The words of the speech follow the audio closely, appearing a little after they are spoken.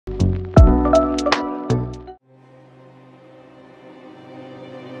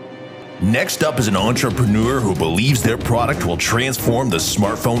Next up is an entrepreneur who believes their product will transform the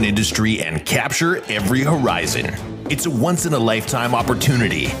smartphone industry and capture every horizon. It's a once-in-a-lifetime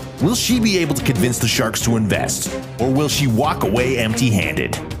opportunity. Will she be able to convince the sharks to invest, or will she walk away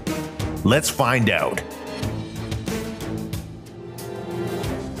empty-handed? Let's find out.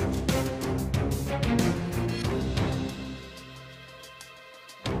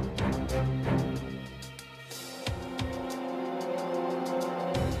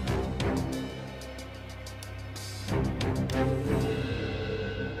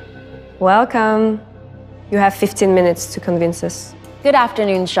 Welcome. You have 15 minutes to convince us. Good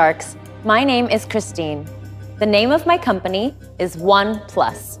afternoon, Sharks. My name is Christine. The name of my company is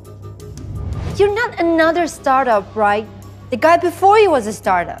OnePlus. You're not another startup, right? The guy before you was a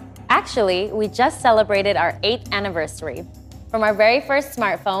startup. Actually, we just celebrated our 8th anniversary. From our very first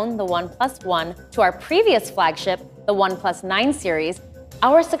smartphone, the OnePlus One, to our previous flagship, the OnePlus 9 series,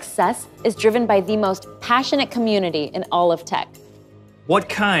 our success is driven by the most passionate community in all of tech. What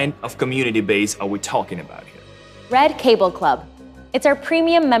kind of community base are we talking about here? Red Cable Club. It's our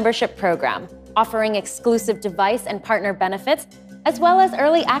premium membership program, offering exclusive device and partner benefits, as well as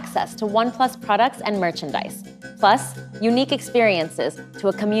early access to OnePlus products and merchandise, plus unique experiences to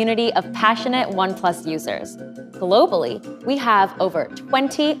a community of passionate OnePlus users. Globally, we have over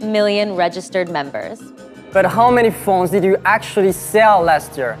 20 million registered members. But how many phones did you actually sell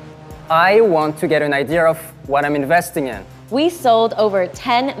last year? I want to get an idea of what I'm investing in. We sold over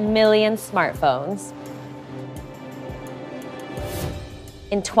 10 million smartphones.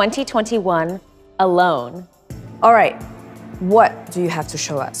 In 2021 alone. All right, what do you have to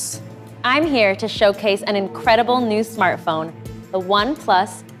show us? I'm here to showcase an incredible new smartphone, the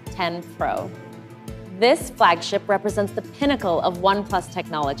OnePlus 10 Pro. This flagship represents the pinnacle of OnePlus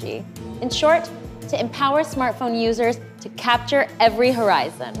technology. In short, to empower smartphone users to capture every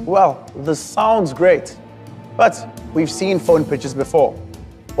horizon. Well, this sounds great. But we've seen phone pictures before.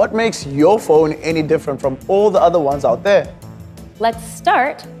 What makes your phone any different from all the other ones out there? Let's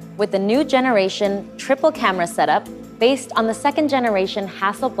start with the new generation triple camera setup based on the second generation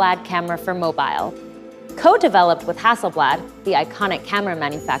Hasselblad camera for mobile. Co-developed with Hasselblad, the iconic camera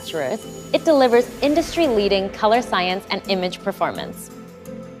manufacturers, it delivers industry-leading color science and image performance.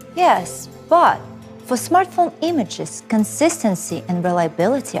 Yes, but for smartphone images, consistency and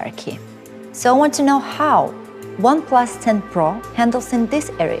reliability are key. So I want to know how OnePlus 10 Pro handles in these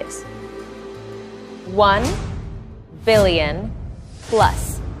areas. 1 billion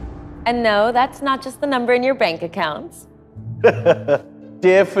plus. And no, that's not just the number in your bank accounts.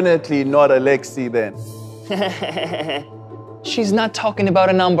 Definitely not Alexi then. She's not talking about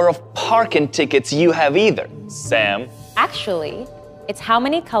a number of parking tickets you have either, Sam. Actually, it's how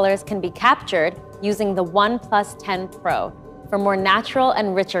many colors can be captured using the OnePlus 10 Pro for more natural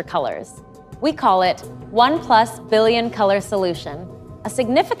and richer colors. We call it OnePlus Billion Color Solution, a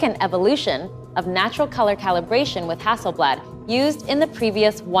significant evolution of natural color calibration with Hasselblad used in the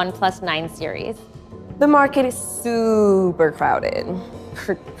previous OnePlus 9 series. The market is super crowded.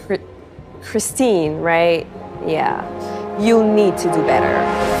 Christine, right? Yeah, you need to do better.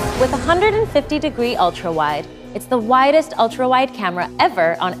 With 150-degree ultra-wide, it's the widest ultra-wide camera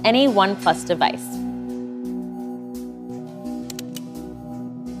ever on any OnePlus device.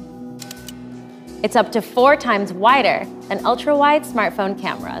 It's up to 4 times wider than ultra-wide smartphone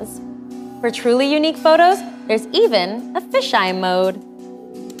cameras. For truly unique photos, there's even a fisheye mode.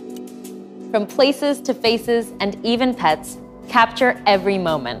 From places to faces and even pets, capture every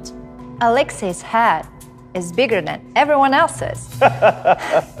moment. Alexei's head is bigger than everyone else's.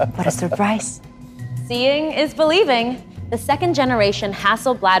 What a surprise. Seeing is believing. The second generation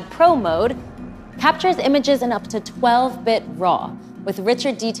Hasselblad Pro mode captures images in up to 12-bit RAW, with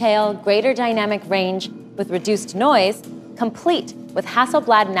richer detail, greater dynamic range, with reduced noise, complete with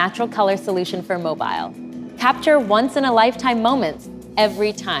Hasselblad Natural Color Solution for mobile. Capture once-in-a-lifetime moments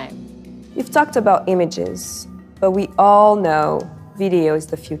every time. You've talked about images, but we all know video is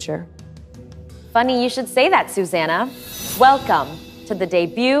the future. Funny you should say that, Susanna. Welcome to the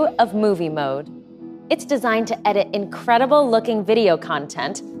debut of Movie Mode. It's designed to edit incredible-looking video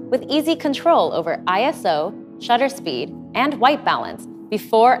content with easy control over ISO, shutter speed, and white balance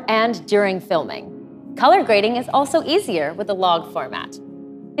before and during filming. Color grading is also easier with the log format.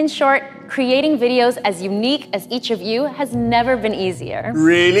 In short, creating videos as unique as each of you has never been easier.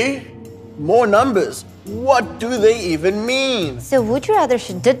 Really? More numbers? What do they even mean? So would you rather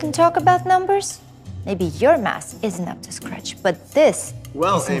she didn't talk about numbers? Maybe your math isn't up to scratch, but this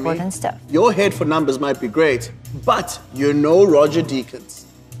is important stuff. Your head for numbers might be great, but you're no Roger Deakins.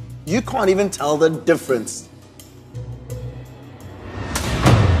 You can't even tell the difference.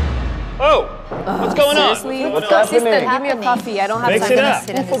 Oh, what's going on? Seriously? What's Sister, happening? give me a coffee. I don't have Mix time it for up. this.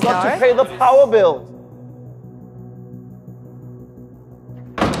 Sit in Who this forgot to dark. pay the power bill?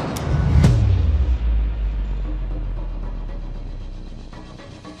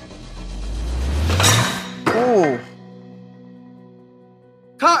 Ooh.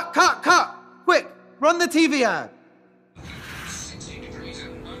 Cut! Quick, run the TV ad.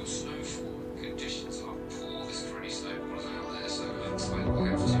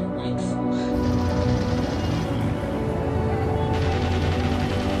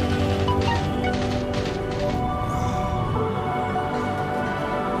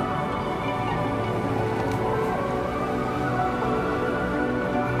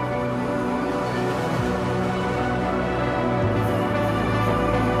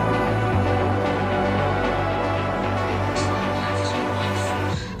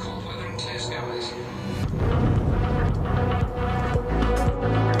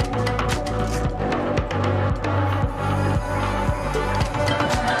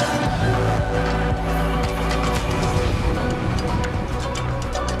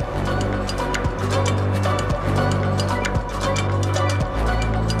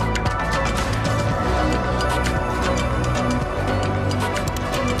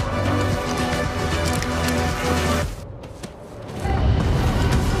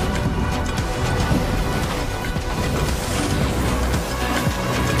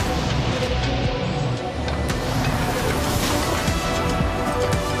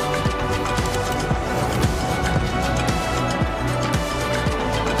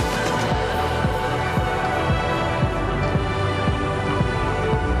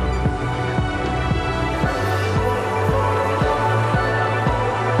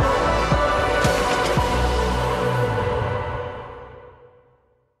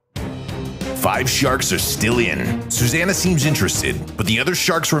 Five sharks are still in. Susanna seems interested, but the other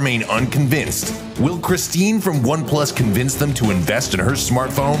sharks remain unconvinced. Will Christine from OnePlus convince them to invest in her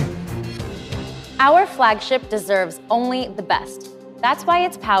smartphone? Our flagship deserves only the best. That's why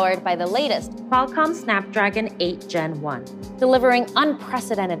it's powered by the latest Qualcomm Snapdragon 8 Gen 1, delivering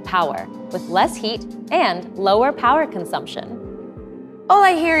unprecedented power with less heat and lower power consumption. All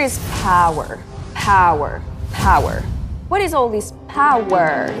I hear is power, power, power. What is all this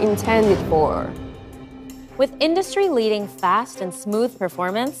power intended for? With industry-leading fast and smooth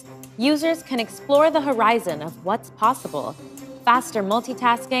performance, users can explore the horizon of what's possible. Faster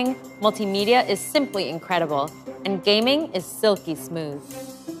multitasking, multimedia is simply incredible, and gaming is silky smooth.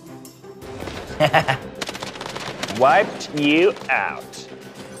 Wiped you out.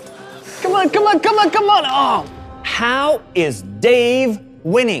 Come on. Oh, how is Dave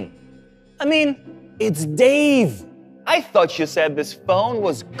winning? I mean, it's Dave. I thought you said this phone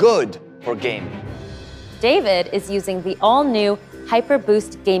was good for gaming. David is using the all-new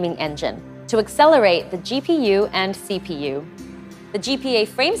HyperBoost gaming engine to accelerate the GPU and CPU. The GPA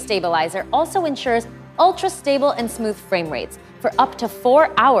frame stabilizer also ensures ultra-stable and smooth frame rates for up to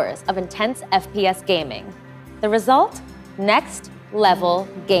 4 hours of intense FPS gaming. The result? Next-level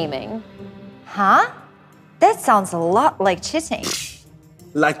gaming. Huh? That sounds a lot like cheating.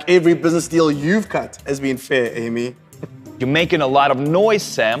 Like every business deal you've cut has been fair, Amy. You're making a lot of noise,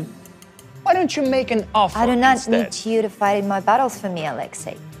 Sam. Why don't you make an offer I do not instead? need you to fight in my battles for me,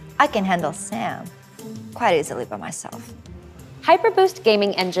 Alexei. I can handle Sam quite easily by myself. HyperBoost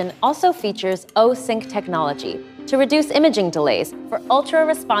gaming engine also features OSync technology to reduce imaging delays for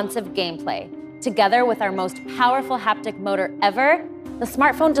ultra-responsive gameplay. Together with our most powerful haptic motor ever, the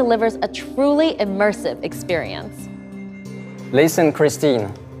smartphone delivers a truly immersive experience. Listen,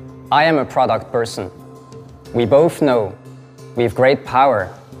 Christine, I am a product person. We both know with great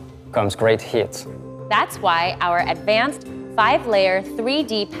power comes great heat. That's why our advanced 5-layer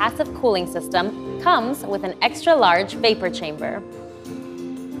 3D passive cooling system comes with an extra-large vapor chamber.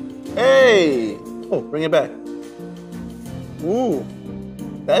 Hey! Oh, bring it back. Ooh,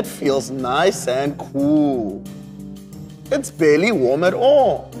 that feels nice and cool. It's barely warm at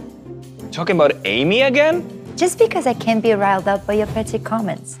all. Talking about Amy again? Just because I can't be riled up by your petty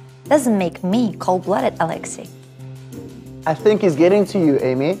comments doesn't make me cold-blooded, Alexei. I think he's getting to you,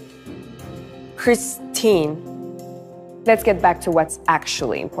 Amy. Christine, let's get back to what's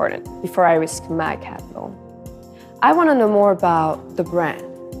actually important before I risk my capital. I want to know more about the brand.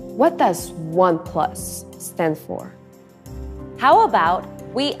 What does OnePlus stand for? How about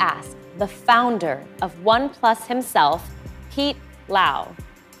we ask the founder of OnePlus himself, Pete Lau.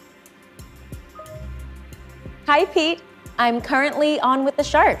 Hi, Pete. I'm currently on with the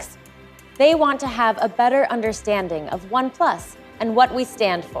Sharks. They want to have a better understanding of OnePlus and what we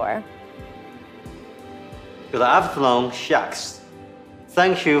stand for. Good afternoon, Sharks.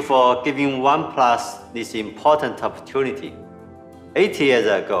 Thank you for giving OnePlus this important opportunity. 8 years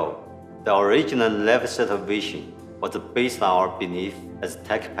ago, the original Level-set vision was based on our belief as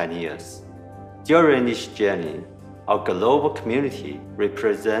tech pioneers. During this journey, our global community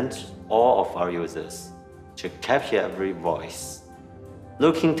represents all of our users to capture every voice.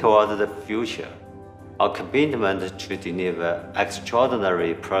 Looking toward the future, our commitment to deliver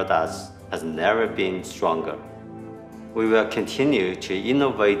extraordinary products has never been stronger. We will continue to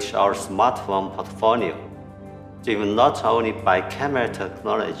innovate our smartphone portfolio, driven not only by camera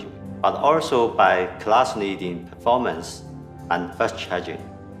technology, but also by class-leading performance and fast charging.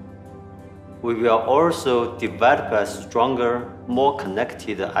 We will also develop a stronger, more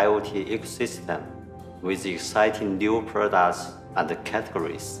connected IoT ecosystem with exciting new products and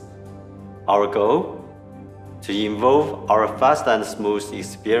categories. Our goal? To involve our fast and smooth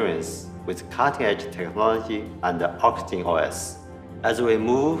experience with cutting-edge technology and Oxygen OS. As we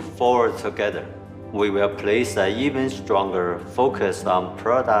move forward together, we will place an even stronger focus on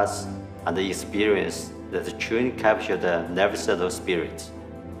products and the experience that truly capture the Level-set spirit.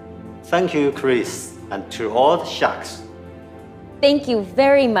 Thank you, Chris, and to all the Sharks. Thank you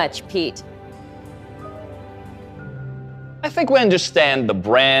very much, Pete. I think we understand the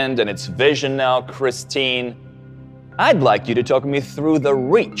brand and its vision now, Christine. I'd like you to talk me through the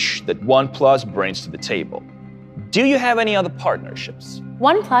reach that OnePlus brings to the table. Do you have any other partnerships?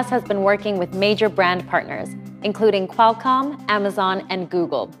 OnePlus has been working with major brand partners, including Qualcomm, Amazon, and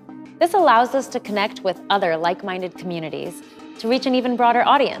Google. This allows us to connect with other like-minded communities to reach an even broader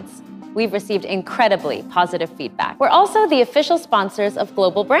audience. We've received incredibly positive feedback. We're also the official sponsors of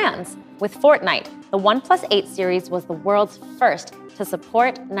global brands. With Fortnite, the OnePlus 8 series was the world's first to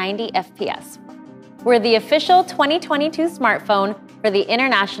support 90 FPS. We're the official 2022 smartphone for the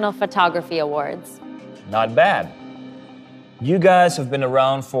International Photography Awards. Not bad. You guys have been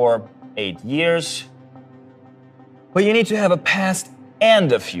around for 8 years, but you need to have a past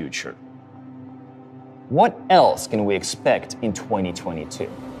and a future. What else can we expect in 2022?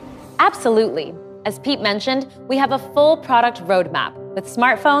 Absolutely. As Pete mentioned, we have a full product roadmap with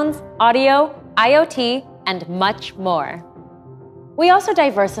smartphones, audio, IoT, and much more. We also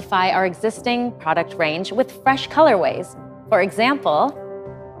diversify our existing product range with fresh colorways. For example,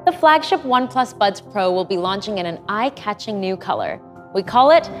 the flagship OnePlus Buds Pro will be launching in an eye-catching new color. We call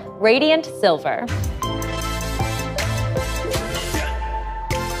it Radiant Silver.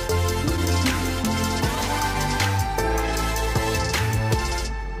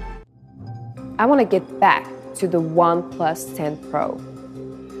 I want to get back to the OnePlus 10 Pro.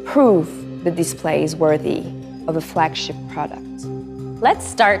 Prove the display is worthy of a flagship product. Let's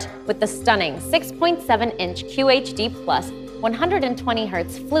start with the stunning 6.7-inch QHD Plus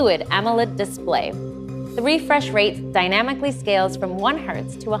 120Hz Fluid AMOLED display. The refresh rate dynamically scales from 1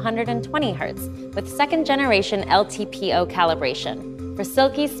 Hz to 120 Hz with second-generation LTPO calibration for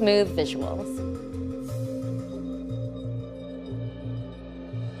silky smooth visuals.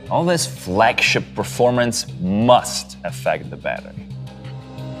 All this flagship performance must affect the battery.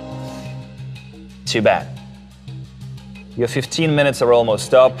 Too bad. Your 15 minutes are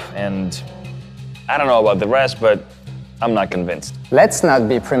almost up, and I don't know about the rest, but I'm not convinced. Let's not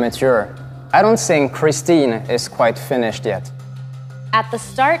be premature. I don't think Christine is quite finished yet. At the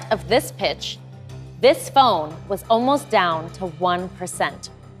start of this pitch, this phone was almost down to 1%.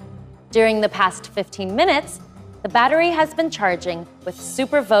 During the past 15 minutes, the battery has been charging with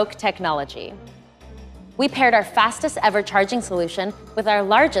SuperVOOC technology. We paired our fastest ever charging solution with our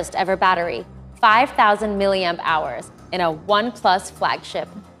largest ever battery, 5,000 milliamp hours, in a OnePlus flagship.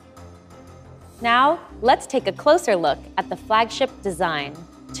 Now, let's take a closer look at the flagship design.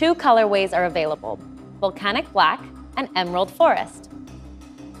 2 colorways are available, Volcanic Black and Emerald Forest.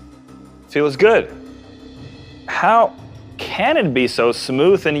 Feels good. How can it be so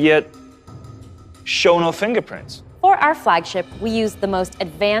smooth and yet show no fingerprints? For our flagship, we used the most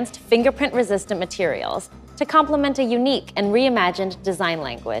advanced fingerprint-resistant materials to complement a unique and reimagined design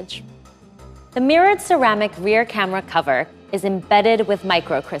language. The mirrored ceramic rear camera cover is embedded with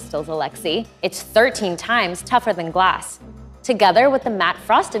microcrystals, Alexi. It's 13 times tougher than glass. Together with the matte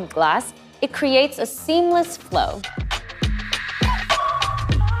frosted glass, it creates a seamless flow.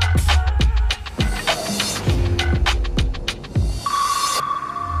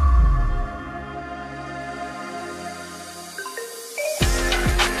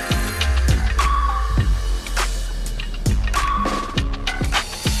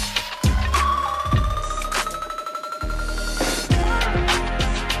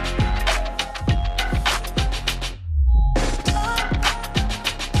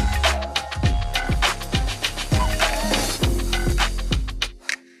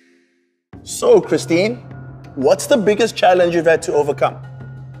 So, Christine, what's the biggest challenge you've had to overcome?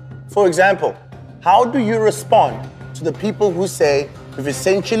 For example, how do you respond to the people who say you've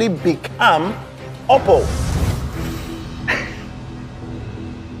essentially become Oppo?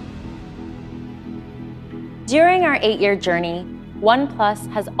 During our 8-year journey,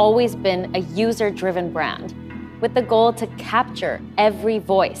 OnePlus has always been a user-driven brand with the goal to capture every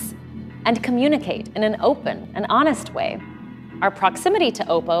voice and communicate in an open and honest way. Our proximity to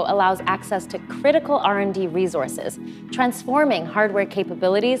Oppo allows access to critical R&D resources, transforming hardware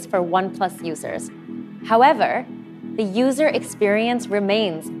capabilities for OnePlus users. However, the user experience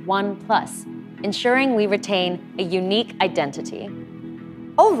remains OnePlus, ensuring we retain a unique identity.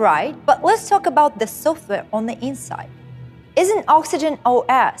 All right, but let's talk about the software on the inside. Isn't Oxygen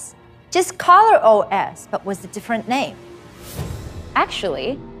OS just Color OS, but with a different name?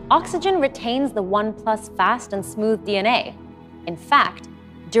 Actually, Oxygen retains the OnePlus fast and smooth DNA. In fact,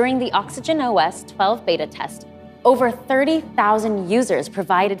 during the Oxygen OS 12 beta test, over 30,000 users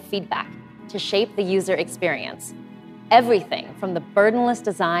provided feedback to shape the user experience. Everything from the burdenless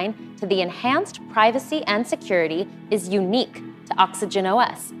design to the enhanced privacy and security is unique to Oxygen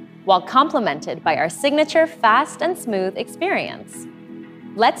OS, while complemented by our signature fast and smooth experience.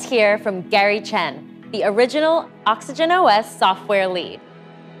 Let's hear from Gary Chen, the original Oxygen OS software lead.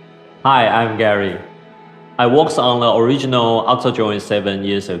 Hi, I'm Gary. I worked on the original Oxygen OS 7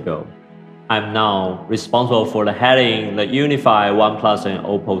 years ago. I'm now responsible for heading the unified OnePlus and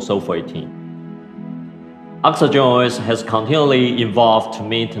Oppo software team. Oxygen OS has continually evolved to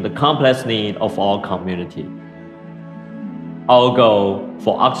meet the complex needs of our community. Our goal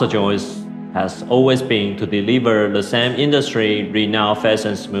for Oxygen OS has always been to deliver the same industry-renowned fast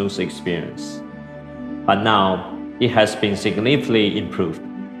and smooth experience. But now, it has been significantly improved,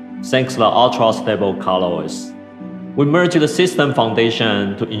 thanks to the ultra-stable ColorOS. We merged the system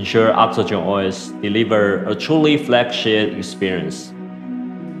foundation to ensure Oxygen OS delivers a truly flagship experience,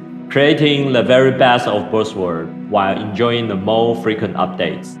 creating the very best of both worlds while enjoying the more frequent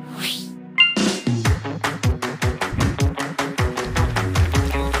updates.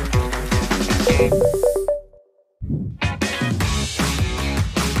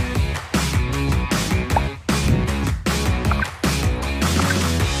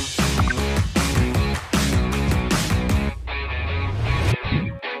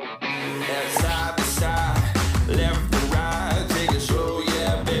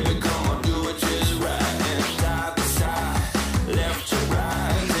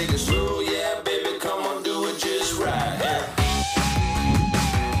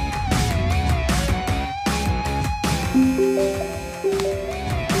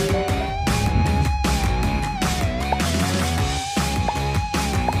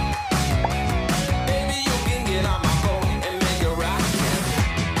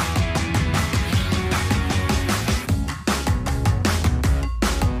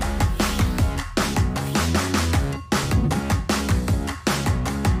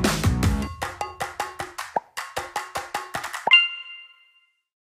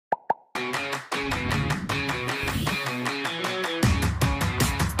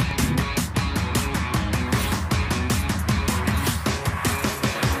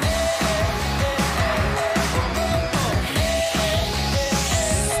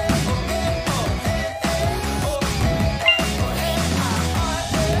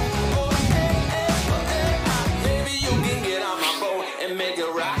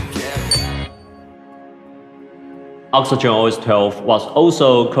 Oxygen OS 12 was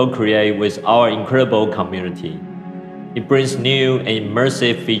also co-created with our incredible community. It brings new and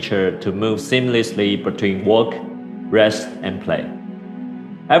immersive features to move seamlessly between work, rest, and play.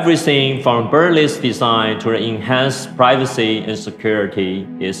 Everything from burdenless design to the enhanced privacy and security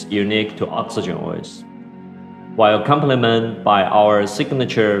is unique to Oxygen OS, while complemented by our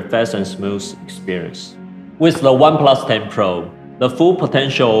signature fast and smooth experience. With the OnePlus 10 Pro, the full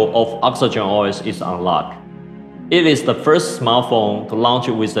potential of Oxygen OS is unlocked. It is the first smartphone to launch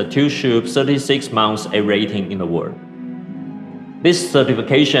with a TÜV 36 months A rating in the world. This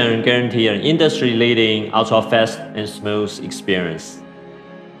certification guarantees an industry-leading, ultra-fast and smooth experience.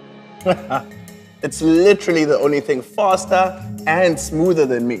 It's literally the only thing faster and smoother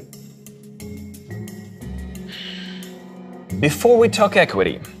than me. Before we talk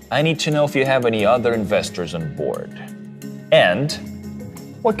equity, I need to know if you have any other investors on board. And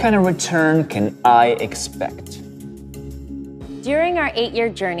what kind of return can I expect? During our 8-year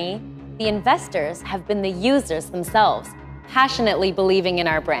journey, the investors have been the users themselves, passionately believing in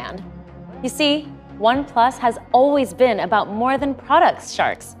our brand. You see, OnePlus has always been about more than products,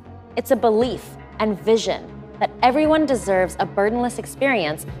 Sharks. It's a belief and vision, that everyone deserves a burdenless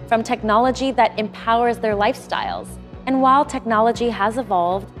experience from technology that empowers their lifestyles. And while technology has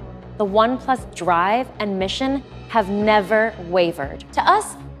evolved, the OnePlus drive and mission have never wavered. To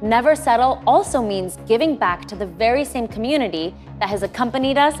us, never settle also means giving back to the very same community that has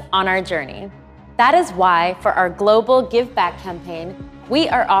accompanied us on our journey. That is why, for our global Give Back campaign, we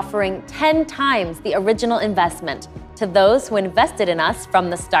are offering 10 times the original investment to those who invested in us from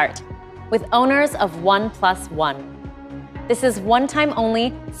the start, with owners of OnePlus One. This is one time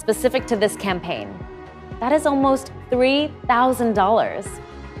only, specific to this campaign. That is almost $3,000.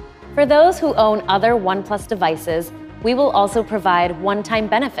 For those who own other OnePlus devices, we will also provide one-time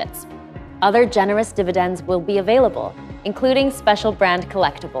benefits. Other generous dividends will be available, including special brand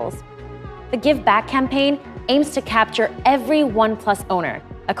collectibles. The Give Back campaign aims to capture every OnePlus owner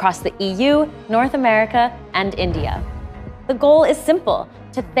across the EU, North America, and India. The goal is simple: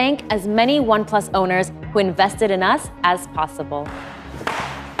 to thank as many OnePlus owners who invested in us as possible.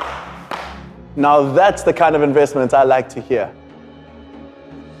 Now that's the kind of investment I like to hear.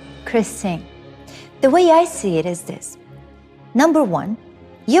 Christine, the way I see it is this. Number one,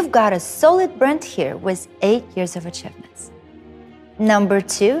 you've got a solid brand here with 8 years of achievements. Number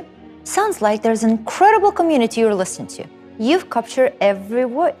two, sounds like there's an incredible community you're listening to. You've captured every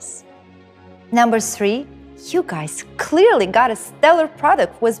voice. Number three, you guys clearly got a stellar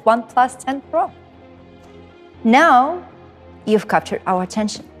product with OnePlus 10 Pro. Now, you've captured our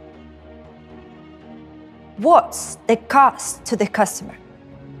attention. What's the cost to the customer?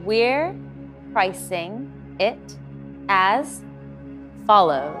 We're pricing it as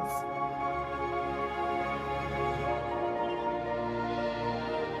follows.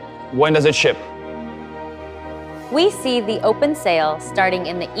 When does it ship? We see the open sale starting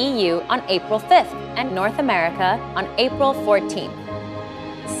in the EU on April 5th and North America on April 14th.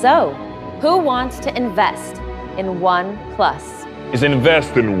 So, who wants to invest in OnePlus? Is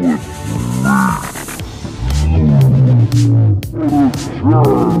invest in one.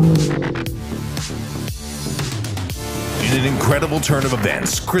 In an incredible turn of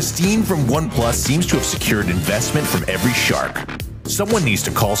events, Christine from OnePlus seems to have secured investment from every shark. Someone needs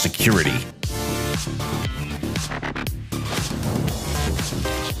to call security.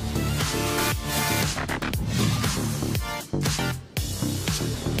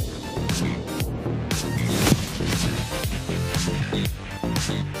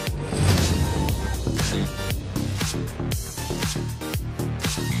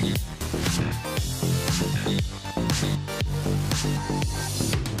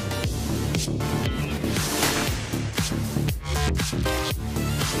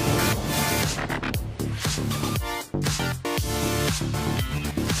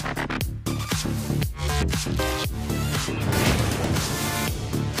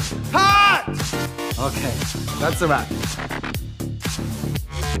 Okay, that's a wrap.